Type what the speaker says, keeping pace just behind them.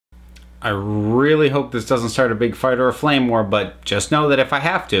I really hope this doesn't start a big fight or a flame war, but just know that if I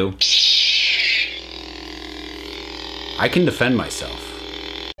have to, I can defend myself.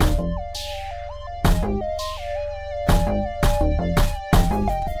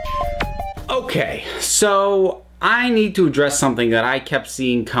 Okay, so I need to address something that I kept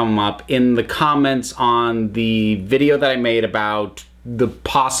seeing come up in the comments on the video that I made about the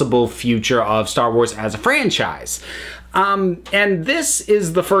possible future of Star Wars as a franchise. And this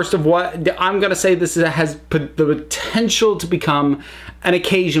is the first of what I'm going to say this has the potential to become an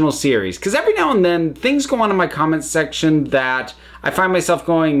occasional series. Because every now and then things go on in my comments section that I find myself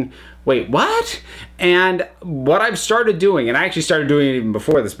going, wait, what? And what I've started doing, and I actually started doing it even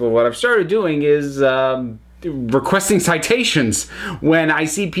before this, but what I've started doing is requesting citations when I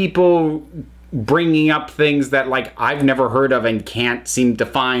see people bringing up things that like I've never heard of and can't seem to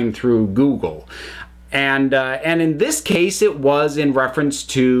find through Google. And in this case, it was in reference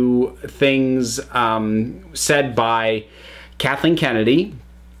to things said by Kathleen Kennedy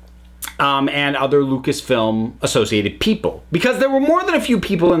and other Lucasfilm associated people. Because there were more than a few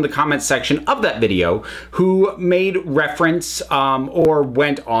people in the comments section of that video who made reference or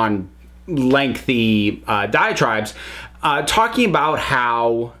went on lengthy diatribes talking about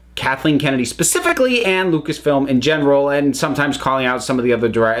how Kathleen Kennedy specifically and Lucasfilm in general, and sometimes calling out some of the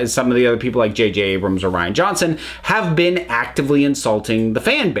other people like J.J. Abrams or Rian Johnson, have been actively insulting the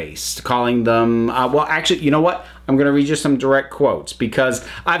fan base, calling them, well, actually, you know what? I'm going to read you some direct quotes because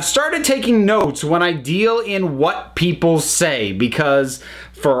I've started taking notes when I deal in what people say because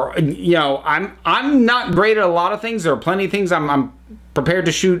for, you know, I'm not great at a lot of things. There are plenty of things I'm prepared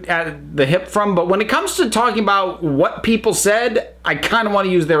to shoot at the hip from, but when it comes to talking about what people said, I kind of want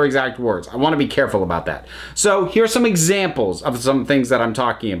to use their exact words. I want to be careful about that. So here's some examples of some things that I'm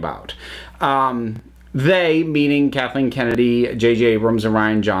talking about. They, meaning Kathleen Kennedy, J.J. Abrams, and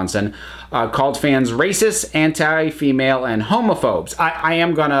Rian Johnson, called fans racist, anti-female, and homophobes. I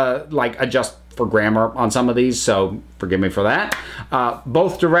am gonna like adjust for grammar on some of these, so forgive me for that.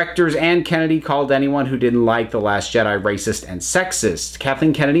 Both directors and Kennedy called anyone who didn't like The Last Jedi racist and sexist.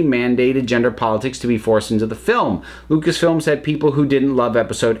 Kathleen Kennedy mandated gender politics to be forced into the film. Lucasfilm said people who didn't love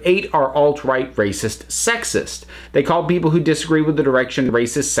Episode 8 are alt-right, racist, sexist. They called people who disagree with the direction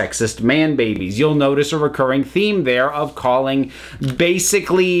racist, sexist, man-babies. You'll notice a recurring theme there of calling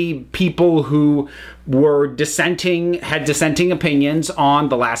basically people who were had dissenting opinions on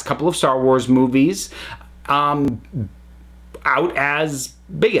the last couple of Star Wars movies out as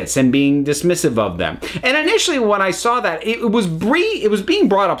bigots and being dismissive of them. And initially when I saw that, it was being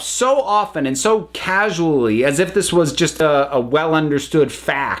brought up so often and so casually as if this was just a well understood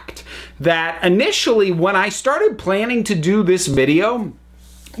fact that initially when I started planning to do this video,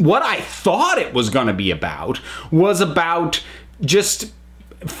 what I thought it was going to be about was about just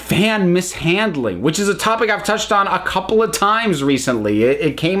fan mishandling, which is a topic I've touched on a couple of times recently.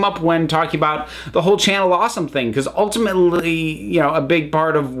 It came up when talking about the whole Channel Awesome thing, because ultimately, you know, a big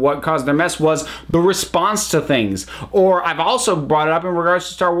part of what caused their mess was the response to things. Or I've also brought it up in regards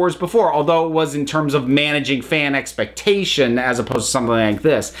to Star Wars before, although it was in terms of managing fan expectation as opposed to something like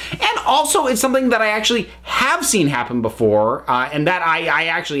this. And also it's something that I actually have seen happen before, and that I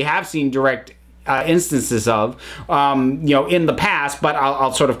actually have seen direct instances of, you know, in the past, but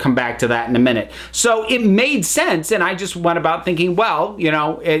I'll sort of come back to that in a minute. So it made sense, and I just went about thinking, well, you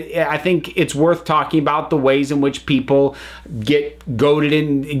know, I think it's worth talking about the ways in which people get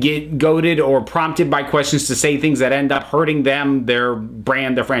goaded or prompted by questions to say things that end up hurting them, their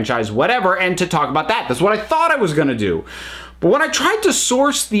brand, their franchise, whatever, and to talk about that. That's what I thought I was going to do. But when I tried to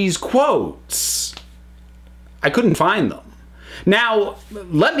source these quotes, I couldn't find them. Now,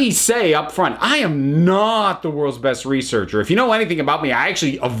 let me say up front, I am not the world's best researcher. If you know anything about me, I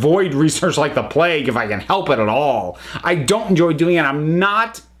actually avoid research like the plague if I can help it at all. I don't enjoy doing it. I'm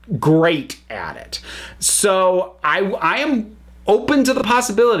not great at it. So I am open to the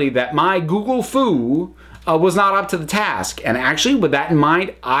possibility that my Google foo was not up to the task. And actually, with that in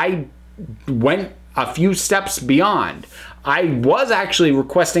mind, I went a few steps beyond. I was actually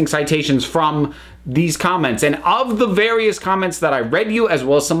requesting citations from these comments, and of the various comments that I read you as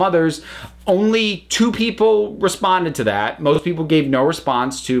well as some others, only 2 people responded to that. Most people gave no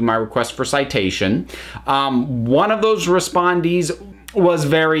response to my request for citation. One of those respondees was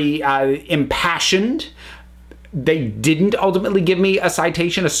very impassioned. They didn't ultimately give me a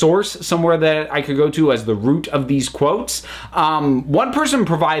citation, a source, somewhere that I could go to as the root of these quotes. One person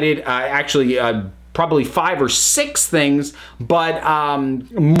provided actually probably 5 or 6 things, but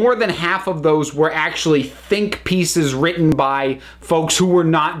more than half of those were actually think pieces written by folks who were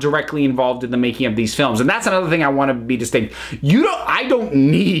not directly involved in the making of these films. And that's another thing I want to be distinct. I don't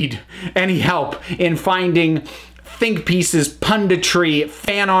need any help in finding think pieces, punditry,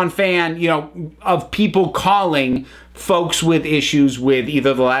 fan on fan, you know, of people calling folks with issues with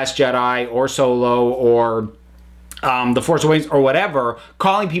either The Last Jedi or Solo or The Force Awakens or whatever,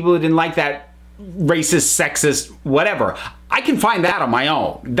 calling people who didn't like that racist, sexist, whatever. I can find that on my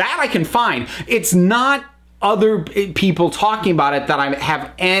own. That I can find. It's not other people talking about it that I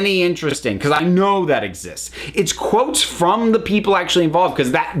have any interest in, because I know that exists. It's quotes from the people actually involved,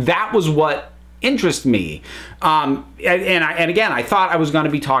 because that was what interests me. And again, I thought I was going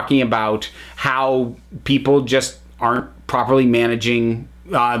to be talking about how people just aren't properly managing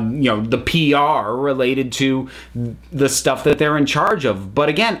you know, the PR related to the stuff that they're in charge of. But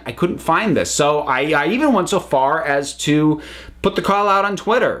again, I couldn't find this. So I even went so far as to put the call out on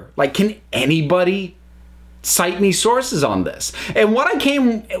Twitter. Like, can anybody cite me sources on this? And what I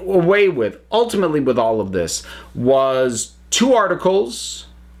came away with, ultimately with all of this, was 2 articles,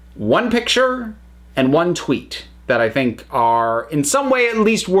 1 picture, and 1 tweet that I think are in some way at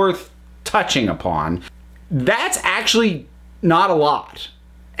least worth touching upon. That's actually not a lot.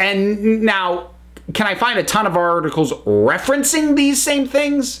 And now, can I find a ton of articles referencing these same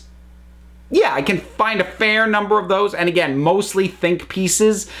things? Yeah, I can find a fair number of those. And again, mostly think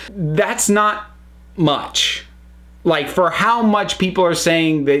pieces. That's not much. Like, for how much people are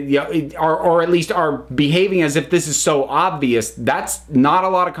saying that, you know, or at least are behaving as if this is so obvious, that's not a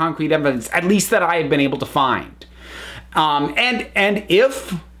lot of concrete evidence, at least that I have been able to find. And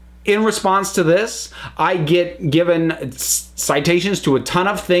if, in response to this, I get given citations to a ton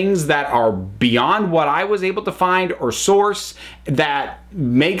of things that are beyond what I was able to find or source, that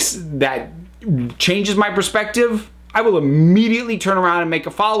changes my perspective, I will immediately turn around and make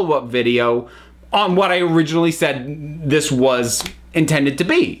a follow-up video on what I originally said this was intended to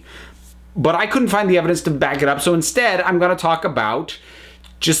be. But I couldn't find the evidence to back it up, so instead I'm going to talk about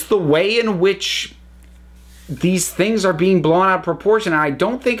just the way in which these things are being blown out of proportion, and I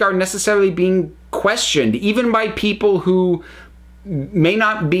don't think are necessarily being questioned, even by people who may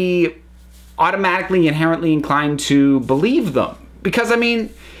not be automatically inherently inclined to believe them. Because, I mean,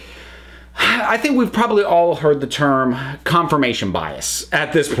 I think we've probably all heard the term confirmation bias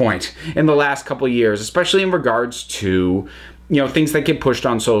at this point in the last couple of years, especially in regards to, you know, things that get pushed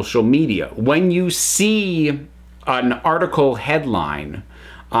on social media. When you see an article headline,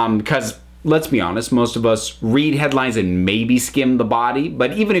 because let's be honest, most of us read headlines and maybe skim the body,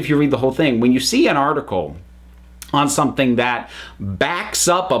 but even if you read the whole thing, when you see an article on something that backs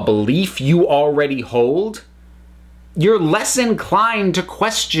up a belief you already hold, you're less inclined to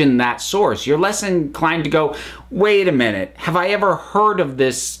question that source. You're less inclined to go, wait a minute, have I ever heard of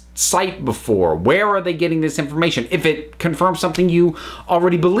this site before? Where are they getting this information? If it confirms something you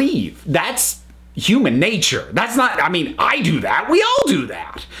already believe. That's human nature. That's not, I mean, I do that. We all do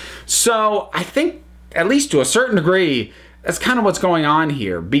that. So I think, at least to a certain degree, that's kind of what's going on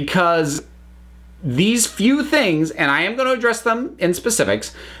here, because these few things, and I am going to address them in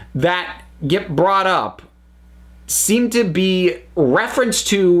specifics, that get brought up seem to be referenced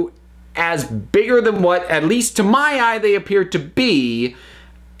to as bigger than what, at least to my eye, they appear to be,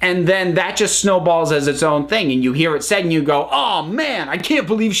 and then that just snowballs as its own thing, and you hear it said and you go, oh man, I can't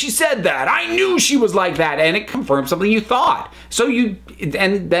believe she said that. I knew she was like that, and it confirms something you thought. So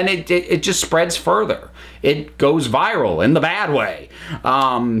and then it just spreads further. It goes viral in the bad way.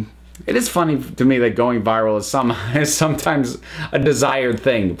 It is funny to me that going viral is sometimes a desired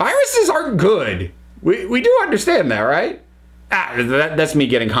thing. Viruses aren't good. We do understand that, right? That's me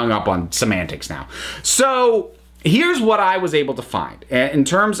getting hung up on semantics now. So here's what I was able to find in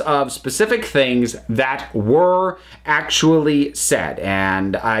terms of specific things that were actually said.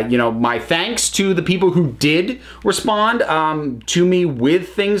 And, you know, my thanks to the people who did respond to me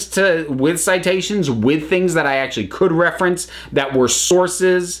with citations, with things that I actually could reference that were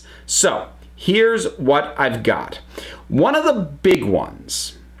sources. So here's what I've got. One of the big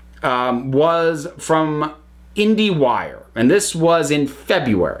ones was from IndieWire, and this was in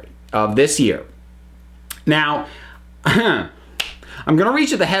February of this year. Now, I'm going to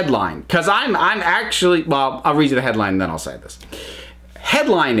read you the headline, because I'm actually, well, I'll read you the headline and then I'll say this.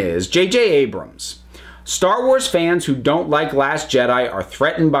 Headline is, J.J. Abrams, Star Wars fans who don't like Last Jedi are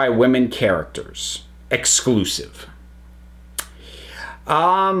threatened by women characters. Exclusive.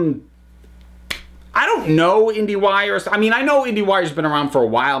 I don't know IndieWire. I mean, I know IndieWire's been around for a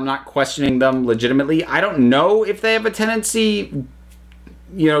while. I'm not questioning them legitimately. I don't know if they have a tendency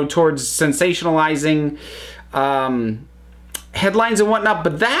you know, towards sensationalizing headlines and whatnot,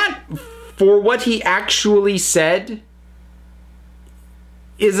 but that, for what he actually said,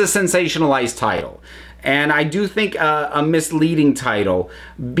 is a sensationalized title. And I do think a misleading title,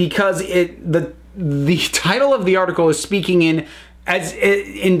 because the title of the article is speaking in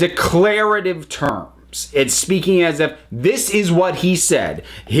declarative terms. It's speaking as if this is what he said.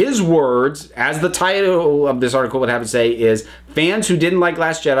 His words, as the title of this article would have it say, is "Fans who didn't like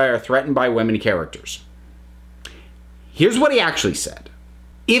Last Jedi are threatened by women characters." Here's what he actually said.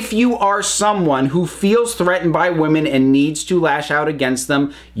 If you are someone who feels threatened by women and needs to lash out against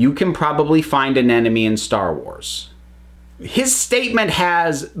them, you can probably find an enemy in Star Wars. His statement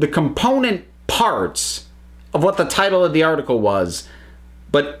has the component parts of what the title of the article was,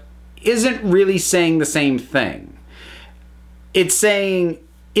 but isn't really saying the same thing. It's saying,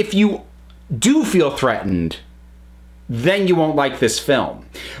 if you do feel threatened, then you won't like this film.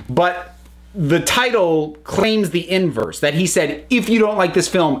 But the title claims the inverse, that he said, if you don't like this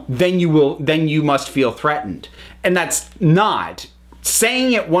film, then you must feel threatened. And that's not.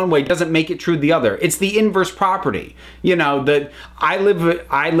 Saying it one way doesn't make it true the other. It's the inverse property. You know, that I live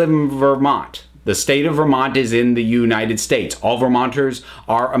in Vermont. The state of Vermont is in the United States. All Vermonters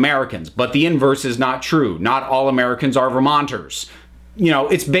are Americans, but the inverse is not true. Not all Americans are Vermonters. You know,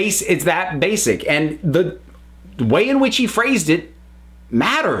 it's that basic. And the way in which he phrased it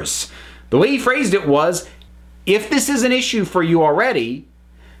matters. The way he phrased it was, if this is an issue for you already,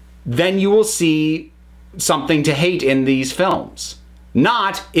 then you will see something to hate in these films.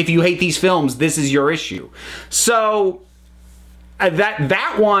 Not, if you hate these films, this is your issue. So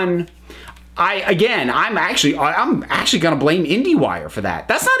that one, I'm actually going to blame IndieWire for that.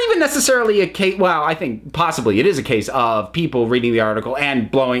 That's not even necessarily a case. Well, I think possibly it is a case of people reading the article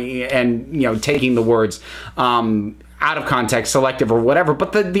and blowing and, you know, taking the words out of context, selective or whatever.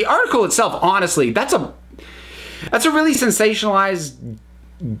 But the article itself, honestly, that's a really sensationalized,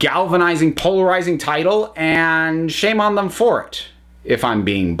 galvanizing, polarizing title, and shame on them for it, if I'm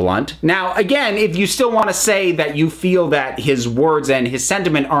being blunt. Now, again, if you still want to say that you feel that his words and his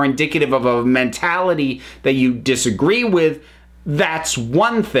sentiment are indicative of a mentality that you disagree with, that's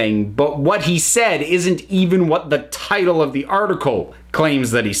one thing, but what he said isn't even what the title of the article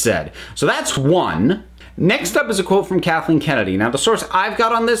claims that he said. So that's one. Next up is a quote from Kathleen Kennedy. Now, the source I've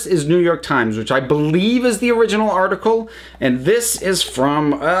got on this is New York Times, which I believe is the original article, and this is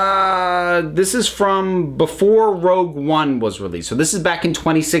from before Rogue One was released. So this is back in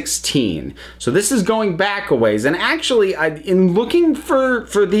 2016. So this is going back a ways. And actually, in looking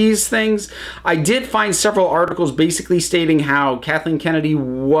for these things, I did find several articles basically stating how Kathleen Kennedy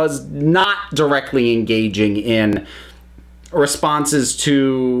was not directly engaging in responses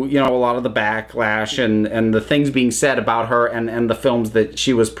to, you know, a lot of the backlash and the things being said about her and the films that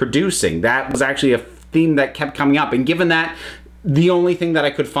she was producing. That was actually a theme that kept coming up. And given that the only thing that I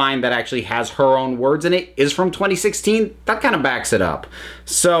could find that actually has her own words in it is from 2016, that kind of backs it up.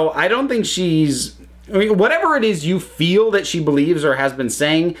 So I don't think she's... I mean, whatever it is you feel that she believes or has been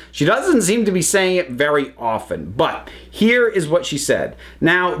saying, she doesn't seem to be saying it very often. But here is what she said.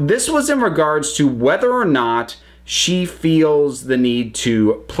 Now, this was in regards to whether or not she feels the need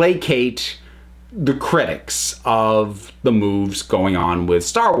to placate the critics of the moves going on with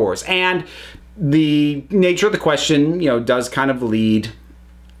Star Wars. And the nature of the question, you know, does kind of lead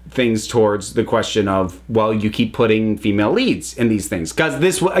things towards the question of, well, you keep putting female leads in these things. Because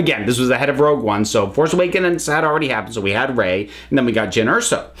this, again, this was ahead of Rogue One, so Force Awakens had already happened, so we had Rey, and then we got Jyn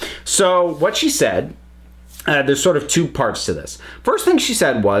Erso. So what she said... there's sort of two parts to this. First thing she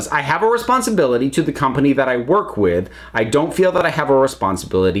said was, I have a responsibility to the company that I work with. I don't feel that I have a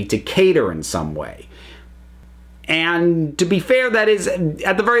responsibility to cater in some way. And to be fair, that is,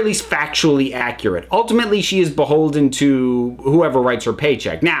 at the very least, factually accurate. Ultimately, she is beholden to whoever writes her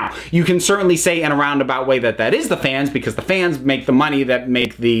paycheck. Now, you can certainly say in a roundabout way that that is the fans, because the fans make the money that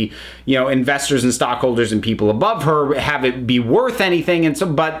make the, you know, investors and stockholders and people above her have it be worth anything. And so,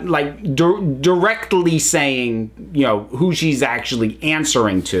 but like directly saying, you know, who she's actually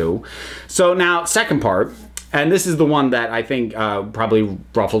answering to. So now, second part, and this is the one that I think probably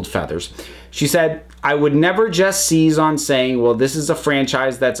ruffled feathers. She said, I would never just seize on saying, well, this is a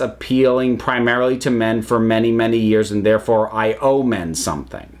franchise that's appealing primarily to men for many, many years, and therefore I owe men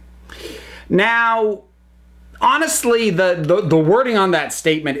something. Now, honestly, the wording on that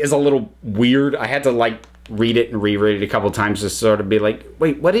statement is a little weird. I had to, like, read it and reread it a couple times to sort of be like,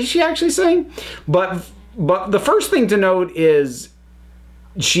 wait, what is she actually saying? But the first thing to note is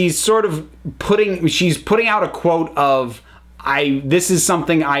she's sort of putting out a quote of, this is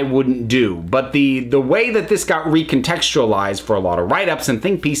something I wouldn't do. But the way that this got recontextualized for a lot of write-ups and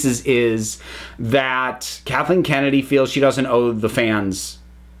think pieces is that Kathleen Kennedy feels she doesn't owe the fans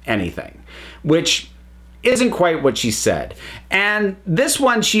anything, which isn't quite what she said. And this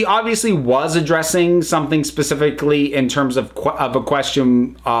one, she obviously was addressing something specifically in terms of a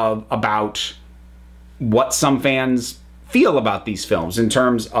question about what some fans feel about these films, in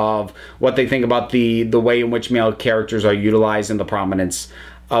terms of what they think about the way in which male characters are utilized and the prominence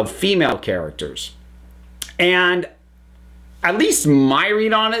of female characters. And at least my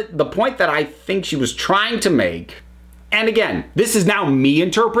read on it, the point that I think she was trying to make, and again, this is now me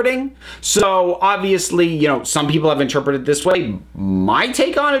interpreting, so obviously, you know, some people have interpreted it this way. My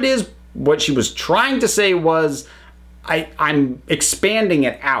take on it is what she was trying to say was, I'm expanding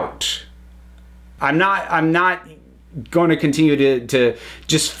it out. I'm not going to continue to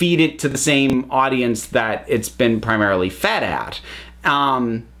just feed it to the same audience that it's been primarily fed at.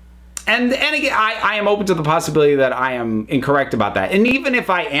 And again, I am open to the possibility that I am incorrect about that. And even if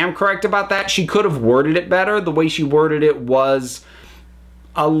I am correct about that, she could have worded it better. The way she worded it was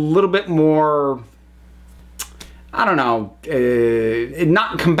a little bit more, I don't know,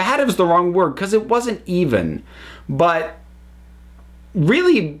 not combative is the wrong word, because it wasn't even. But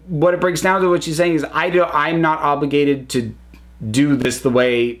really what it breaks down to, what she's saying is, I'm not obligated to do this the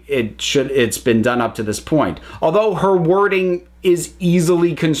way it's been done up to this point. Although her wording is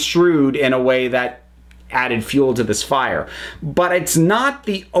easily construed in a way that added fuel to this fire. But it's not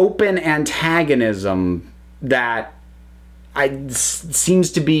the open antagonism that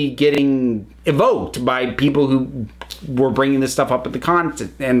seems to be getting evoked by people who were bringing this stuff up in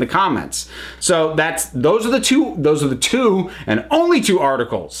the comments. So those are the two and only two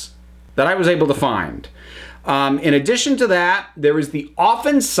articles that I was able to find. In addition to that, there is the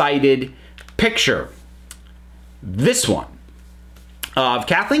often cited picture, this one, of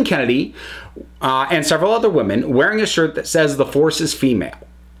Kathleen Kennedy and several other women wearing a shirt that says "The Force is female."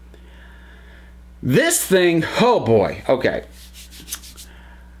 This thing, oh boy, okay.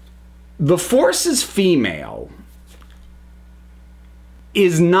 "The Force is female"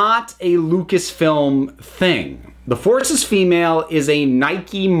 is not a Lucasfilm thing. "The Force is female" is a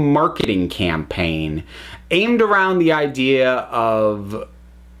Nike marketing campaign aimed around the idea of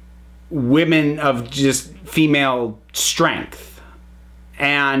women, of just female strength.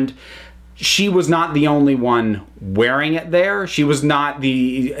 And she was not the only one wearing it there. She was not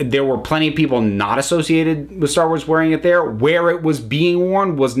there were plenty of people not associated with Star Wars wearing it there. Where it was being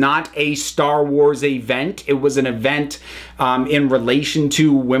worn was not a Star Wars event. It was an event in relation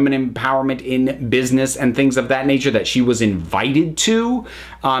to women empowerment in business and things of that nature that she was invited to.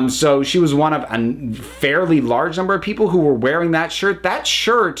 So she was one of a fairly large number of people who were wearing that shirt. That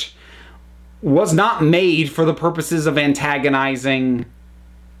shirt was not made for the purposes of antagonizing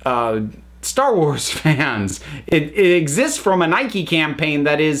Star Wars fans. It exists from a Nike campaign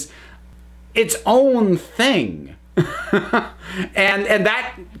that is its own thing. and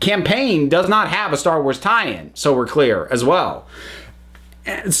that campaign does not have a Star Wars tie-in, so we're clear as well.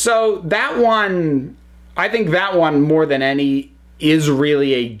 And so that one, I think that one more than any is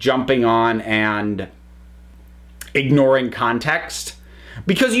really a jumping on and ignoring context.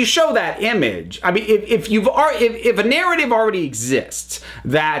 Because you show that image, I mean, if a narrative already exists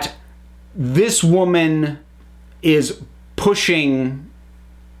that this woman is pushing,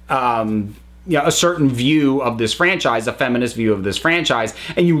 a certain view of this franchise, a feminist view of this franchise,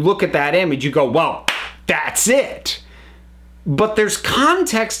 and you look at that image, you go, well, that's it. But there's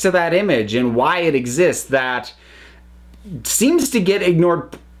context to that image and why it exists that seems to get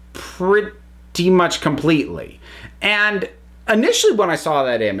ignored pretty much completely. And initially when I saw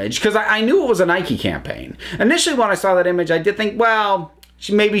that image, because I knew it was a Nike campaign, initially when I saw that image, I did think, well,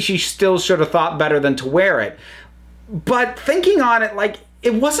 maybe she still should have thought better than to wear it. But thinking on it, like,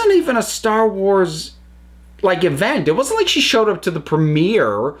 it wasn't even a Star Wars, like, event. It wasn't like she showed up to the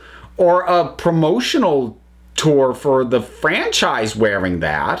premiere or a promotional tour for the franchise wearing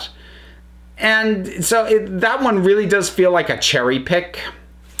that. And so that one really does feel like a cherry pick.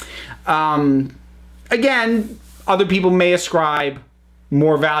 Again, other people may ascribe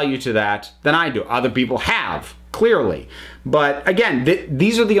more value to that than I do. Other people have, clearly. But again,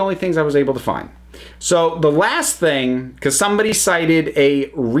 these are the only things I was able to find. So the last thing, because somebody cited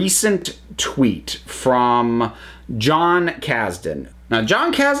a recent tweet from John Kasdan. Now,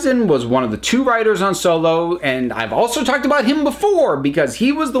 John Kasdan was one of the two writers on Solo, and I've also talked about him before because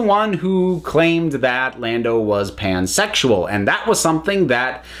he was the one who claimed that Lando was pansexual, and that was something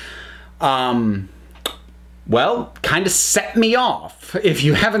that, well, kind of set me off. If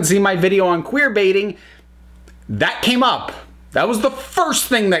you haven't seen my video on queer baiting, that came up That was the first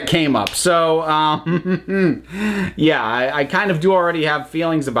thing that came up. So, yeah, I kind of do already have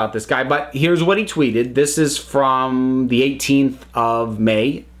feelings about this guy, but here's what he tweeted. This is from the 18th of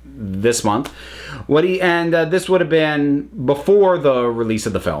May, this month. This would have been before the release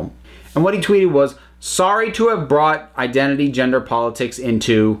of the film. And what he tweeted was, sorry to have brought identity, gender politics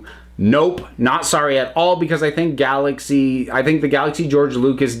into... Nope, not sorry at all, because I think the galaxy George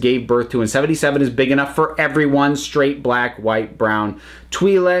Lucas gave birth to in '77 is big enough for everyone, straight, black, white, brown,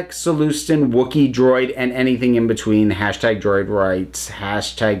 Twi'lek, Salustan, Wookiee, droid, and anything in between. Hashtag droid rights,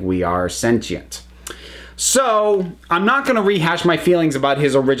 hashtag we are sentient. So, I'm not going to rehash my feelings about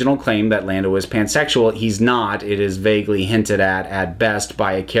his original claim that Lando is pansexual. He's not. It is vaguely hinted at best,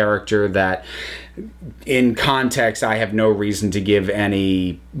 by a character that, in context, I have no reason to give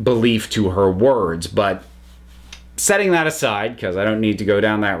any belief to her words. But setting that aside, because I don't need to go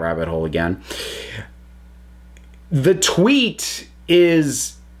down that rabbit hole again, the tweet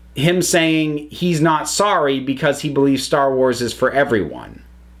is him saying he's not sorry because he believes Star Wars is for everyone.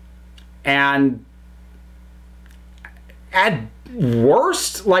 And at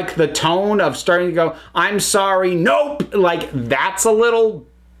worst, like, the tone of starting to go, I'm sorry, nope, like, that's a little...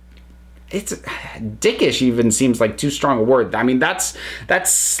 It's dickish even seems like too strong a word. I mean, that's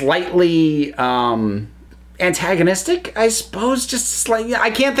slightly antagonistic, I suppose, just slightly. I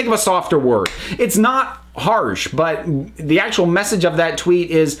can't think of a softer word. It's not harsh, but the actual message of that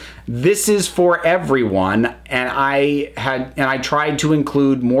tweet is, this is for everyone, and I tried to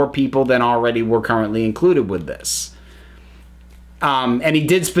include more people than already were currently included with this. And he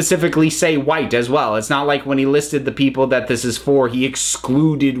did specifically say white as well. It's not like when he listed the people that this is for, he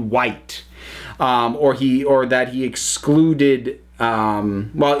excluded white. Or that he excluded,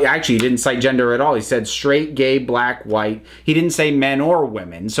 well, actually, he didn't cite gender at all. He said straight, gay, black, white. He didn't say men or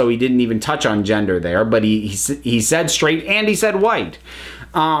women, so he didn't even touch on gender there. But he said straight and he said white.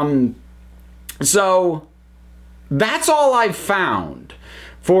 So that's all I've found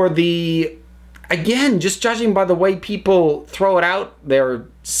for the... Again, just judging by the way people throw it out, their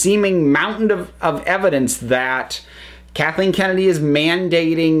seeming mountain of evidence that Kathleen Kennedy is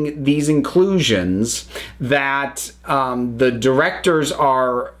mandating these inclusions, that the directors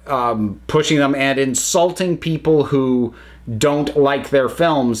are pushing them and insulting people who don't like their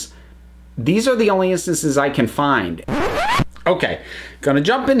films. These are the only instances I can find. Okay, gonna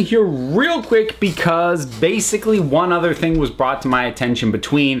jump in here real quick because basically one other thing was brought to my attention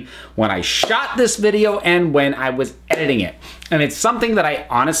between when I shot this video and when I was editing it. And it's something that I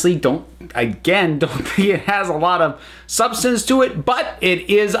honestly don't think it has a lot of substance to it, but it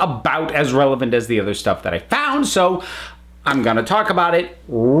is about as relevant as the other stuff that I found, so I'm gonna talk about it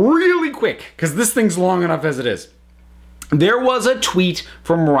really quick because this thing's long enough as it is. There was a tweet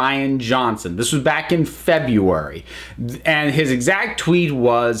from Rian Johnson. This was back in February. And his exact tweet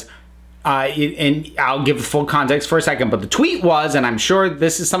was, and I'll give full context for a second, but the tweet was, and I'm sure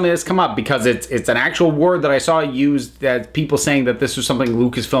this is something that's come up because it's an actual word that I saw used as people saying that this was something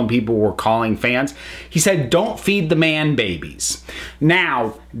Lucasfilm people were calling fans. He said, don't feed the man babies.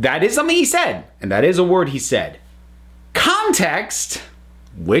 Now, that is something he said, and that is a word he said. Context,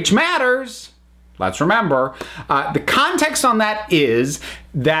 which matters. Let's remember, the context on that is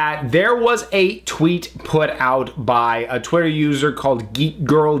that there was a tweet put out by a Twitter user called Geek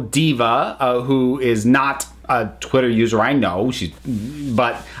Girl Diva, who is not a Twitter user I know,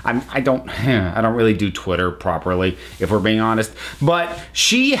 but I don't really do Twitter properly, if we're being honest. But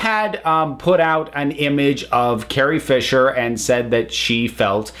she had put out an image of Carrie Fisher and said that she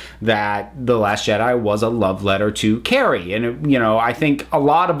felt that The Last Jedi was a love letter to Carrie, and you know, I think a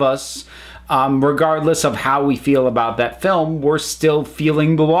lot of us, regardless of how we feel about that film, we're still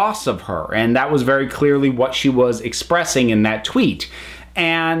feeling the loss of her. And that was very clearly what she was expressing in that tweet.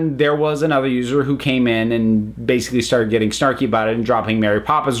 And there was another user who came in and basically started getting snarky about it and dropping Mary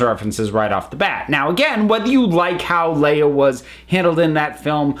Poppins references right off the bat. Now, again, whether you like how Leia was handled in that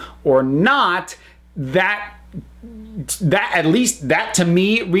film or not, that at least that to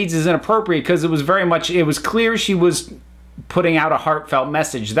me reads as inappropriate, because it was clear she was putting out a heartfelt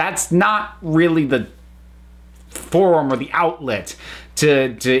message. That's not really the forum or the outlet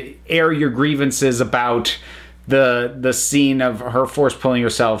to air your grievances about the scene of her force pulling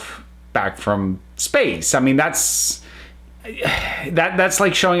herself back from space. I mean, that's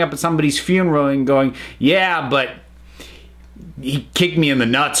like showing up at somebody's funeral and going, yeah, but he kicked me in the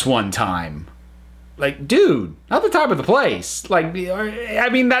nuts one time. Like, dude, not the time or the place. Like, I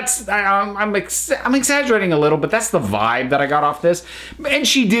mean, I'm exaggerating a little, but that's the vibe that I got off this. And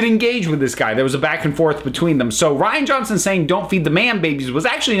she did engage with this guy. There was a back and forth between them. So Rian Johnson saying don't feed the man babies was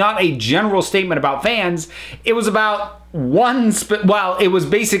actually not a general statement about fans. It was about well, it was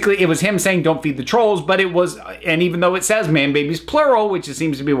basically, it was him saying don't feed the trolls, but it was, and even though it says man babies plural, which it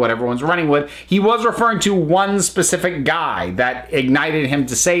seems to be what everyone's running with, he was referring to one specific guy that ignited him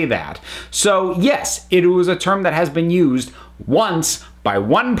to say that. So yes, it was a term that has been used once by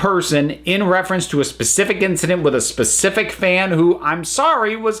one person in reference to a specific incident with a specific fan who, I'm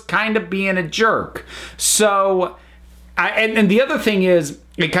sorry, was kind of being a jerk. So, and the other thing is,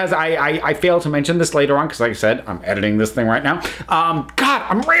 because I failed to mention this later on, because like I said, I'm editing this thing right now. God,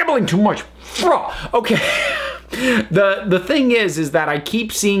 I'm rambling too much. Okay. The thing is that I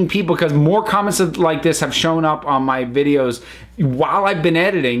keep seeing people, because more comments like this have shown up on my videos while I've been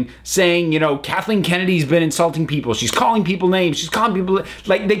editing, saying, you know, Kathleen Kennedy's been insulting people. She's calling people names. She's calling people,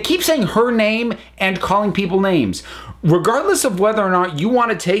 like, they keep saying her name and calling people names. Regardless of whether or not you want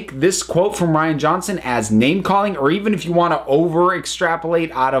to take this quote from Ryan Johnson as name calling, or even if you want to over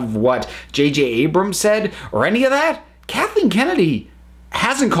extrapolate out of what J.J. Abrams said or any of that, Kathleen Kennedy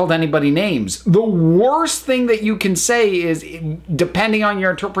hasn't called anybody names. The worst thing that you can say is, depending on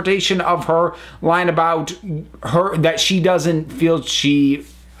your interpretation of her line about her, that she doesn't feel she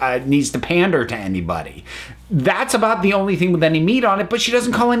needs to pander to anybody. That's about the only thing with any meat on it, but she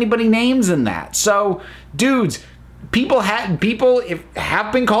doesn't call anybody names in that. So, dudes, people have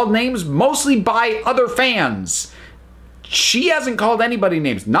been called names mostly by other fans. She hasn't called anybody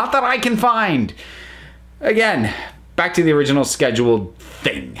names, not that I can find. Again, back to the original scheduled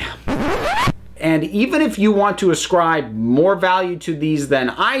thing. And even if you want to ascribe more value to these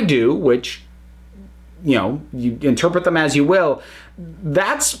than I do, which, you know, you interpret them as you will,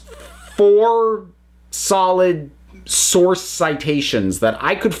 that's 4 solid source citations that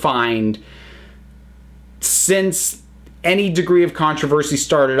I could find since any degree of controversy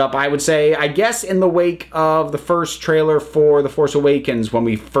started up. I would say, I guess, in the wake of the first trailer for The Force Awakens, when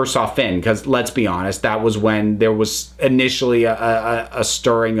we first saw Finn, because let's be honest, that was when there was initially a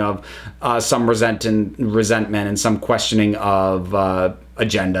stirring of some resentment and some questioning of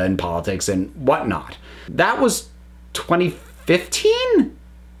agenda and politics and whatnot. That was 2015,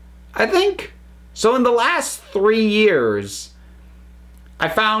 I think. So in the last 3 years, I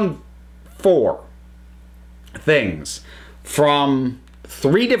found 4 things from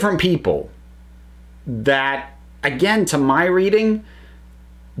 3 different people that, again, to my reading,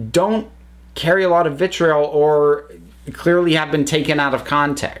 don't carry a lot of vitriol or clearly have been taken out of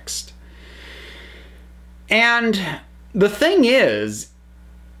context. And the thing is,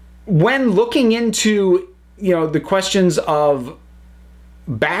 when looking into, you know, the questions of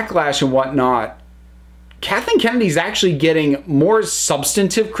backlash and whatnot, Kathleen Kennedy's actually getting more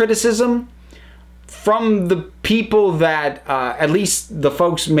substantive criticism from the people that, at least the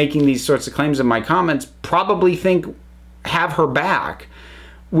folks making these sorts of claims in my comments, probably think have her back,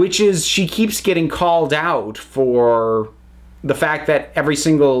 which is she keeps getting called out for the fact that every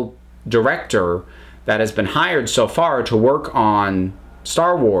single director that has been hired so far to work on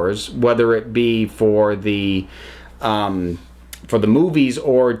Star Wars, whether it be for the movies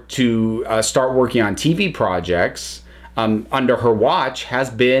or to start working on TV projects under her watch, has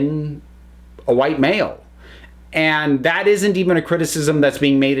been a white male. And that isn't even a criticism that's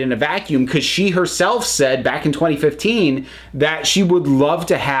being made in a vacuum, because she herself said back in 2015 that she would love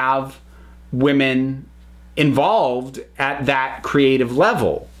to have women involved at that creative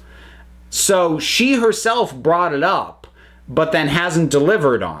level. So she herself brought it up, but then hasn't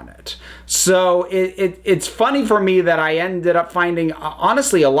delivered on it. So it's funny for me that I ended up finding,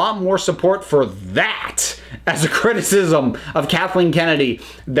 honestly, a lot more support for that as a criticism of Kathleen Kennedy,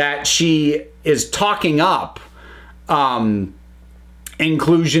 that she is talking up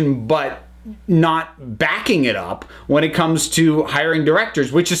inclusion but not backing it up when it comes to hiring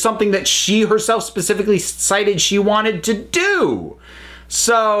directors, which is something that she herself specifically cited she wanted to do.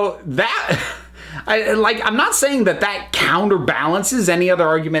 So that... I'm not saying that that counterbalances any other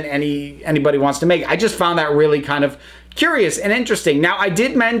argument anybody wants to make. I just found that really kind of curious and interesting. Now, I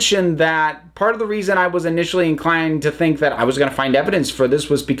did mention that part of the reason I was initially inclined to think that I was going to find evidence for this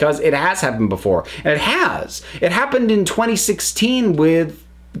was because it has happened before. And it has. It happened in 2016 with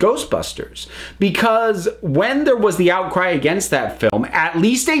Ghostbusters. Because when there was the outcry against that film, at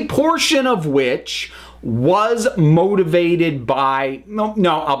least a portion of which was motivated by, no,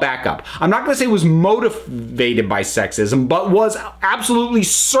 I'll back up. I'm not going to say it was motivated by sexism, but was absolutely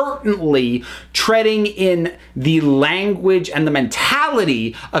certainly treading in the language and the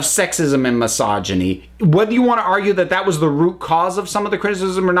mentality of sexism and misogyny. Whether you want to argue that that was the root cause of some of the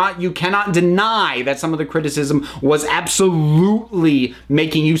criticism or not, you cannot deny that some of the criticism was absolutely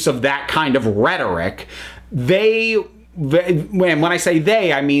making use of that kind of rhetoric. They when I say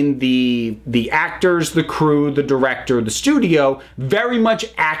they, I mean the actors, the crew, the director, the studio, very much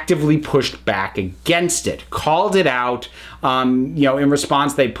actively pushed back against it, called it out. You know, in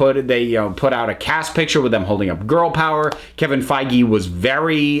response, they put out a cast picture with them holding up girl power. Kevin Feige was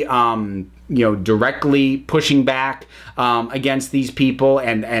very you know, directly pushing back against these people,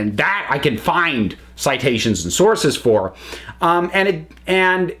 and that I can find citations and sources for,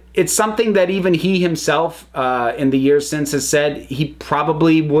 and it's something that even he himself in the years since has said it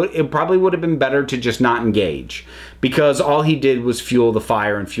probably would have been better to just not engage, because all he did was fuel the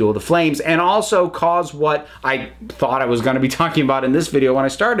fire and fuel the flames, and also cause what I thought I was going to be talking about in this video when I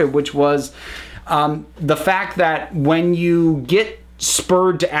started, which was the fact that when you get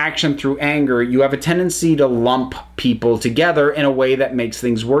spurred to action through anger, you have a tendency to lump people together in a way that makes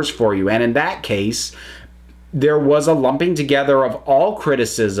things worse for you. And in that case, there was a lumping together of all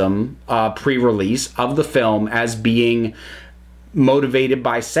criticism pre-release of the film as being motivated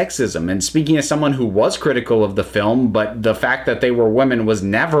by sexism. And speaking as someone who was critical of the film, but the fact that they were women was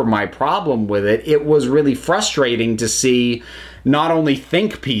never my problem with it, it was really frustrating to see not only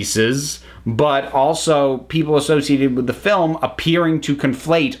think pieces, but also people associated with the film appearing to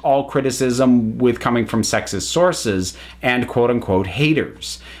conflate all criticism with coming from sexist sources and quote-unquote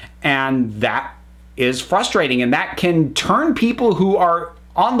haters. And that is frustrating, and that can turn people who are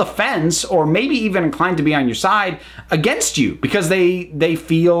on the fence or maybe even inclined to be on your side against you, because they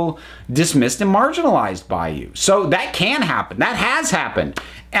feel dismissed and marginalized by you. So that can happen. That has happened.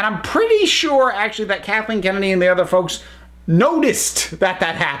 And I'm pretty sure actually that Kathleen Kennedy and the other folks noticed that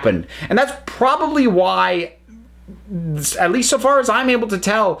happened. And that's probably why, at least so far as I'm able to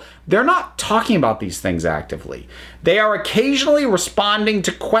tell, they're not talking about these things actively. They are occasionally responding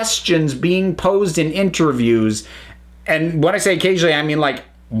to questions being posed in interviews. And when I say occasionally, I mean like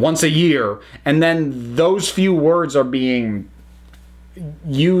once a year. And then those few words are being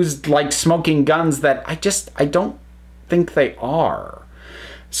used like smoking guns that I don't think they are.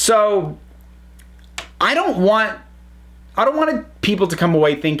 So I don't want people to come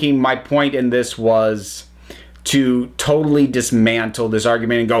away thinking my point in this was to totally dismantle this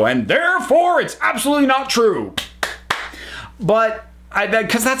argument and go, and therefore it's absolutely not true. But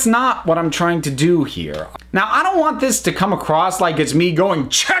because that's not what I'm trying to do here. Now, I don't want this to come across like it's me going,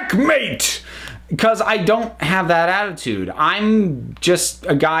 checkmate, because I don't have that attitude. I'm just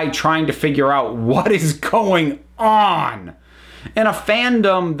a guy trying to figure out what is going on in a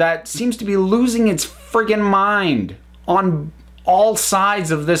fandom that seems to be losing its friggin' mind on all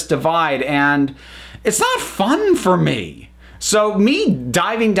sides of this divide, and it's not fun for me. So me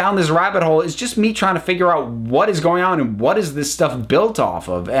diving down this rabbit hole is just me trying to figure out what is going on and what is this stuff built off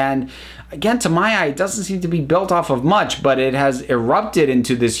of. And again, to my eye, it doesn't seem to be built off of much, but it has erupted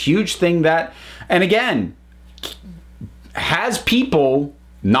into this huge thing that, and again, has people,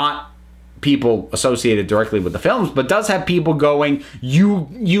 not people associated directly with the films, but does have people going,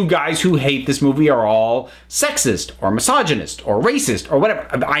 you guys who hate this movie are all sexist or misogynist or racist or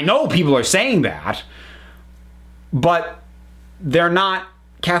whatever. I know people are saying that, but they're not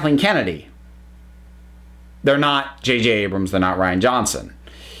Kathleen Kennedy. They're not J.J. Abrams. They're not Rian Johnson.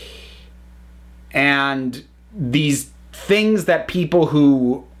 And these things that people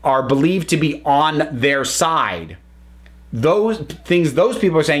who are believed to be on their side, those things those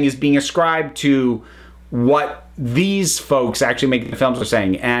people are saying is being ascribed to what these folks actually making the films are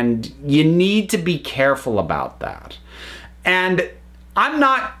saying. And you need to be careful about that. And I'm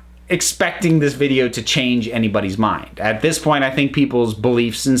not expecting this video to change anybody's mind. At this point, I think people's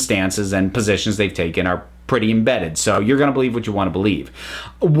beliefs and stances and positions they've taken are pretty embedded. So you're going to believe what you want to believe.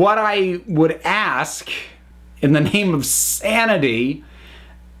 What I would ask in the name of sanity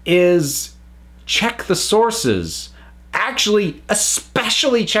is check the sources. Actually,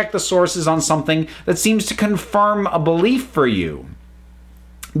 especially check the sources on something that seems to confirm a belief for you.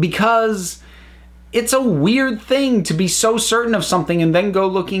 Because it's a weird thing to be so certain of something and then go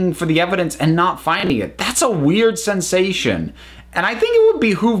looking for the evidence and not finding it. That's a weird sensation. And I think it would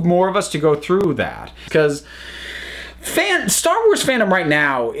behoove more of us to go through that. Because Star Wars fandom right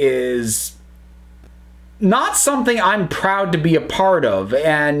now is not something I'm proud to be a part of.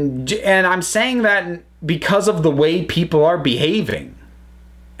 And I'm saying that because of the way people are behaving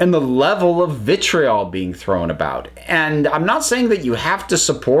and the level of vitriol being thrown about. And I'm not saying that you have to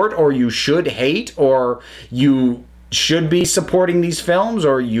support or you should hate or you should be supporting these films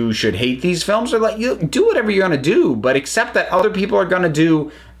or you should hate these films, or like, you do whatever you're going to do, but accept that other people are going to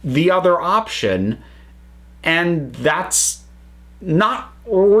do the other option, and that's not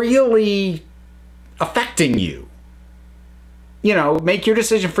really affecting you. You know, make your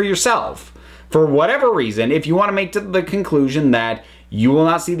decision for yourself. For whatever reason, if you want to make to the conclusion that you will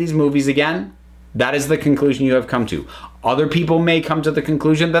not see these movies again, that is the conclusion you have come to. Other people may come to the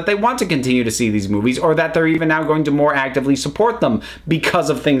conclusion that they want to continue to see these movies, or that they're even now going to more actively support them because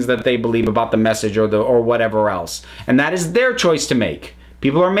of things that they believe about the message or whatever else. And that is their choice to make.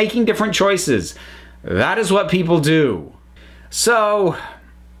 People are making different choices. That is what people do. So,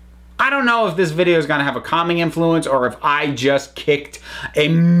 I don't know if this video is going to have a calming influence or if I just kicked a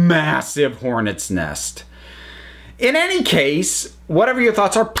massive hornet's nest. In any case, whatever your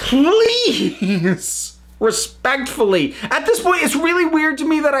thoughts are, please, respectfully. At this point, it's really weird to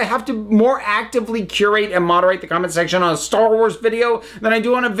me that I have to more actively curate and moderate the comment section on a Star Wars video than I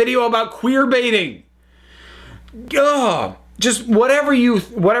do on a video about queer baiting. Ugh. Just whatever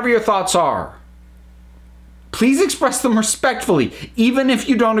your thoughts are, please express them respectfully, even if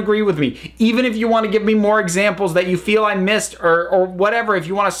you don't agree with me, even if you want to give me more examples that you feel I missed or whatever. If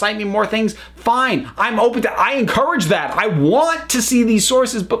you want to cite me more things, fine. I'm open to, I encourage that. I want to see these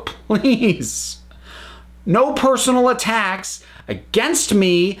sources, but please, no personal attacks against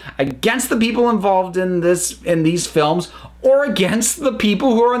me, against the people involved in these films, or against the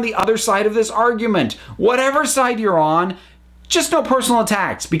people who are on the other side of this argument. Whatever side you're on, just no personal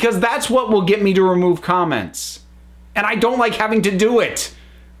attacks, because that's what will get me to remove comments. And I don't like having to do it.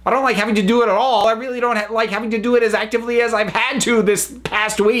 I don't like having to do it at all. I really don't like having to do it as actively as I've had to this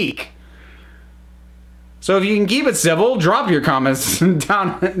past week. So if you can keep it civil, drop your comments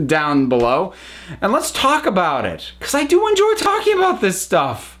down below, and let's talk about it, because I do enjoy talking about this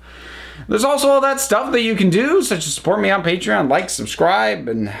stuff. There's also all that stuff that you can do, such as support me on Patreon, like, subscribe,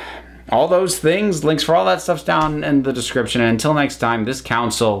 and all those things. Links for all that stuff's down in the description. And until next time, this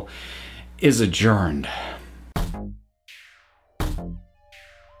council is adjourned.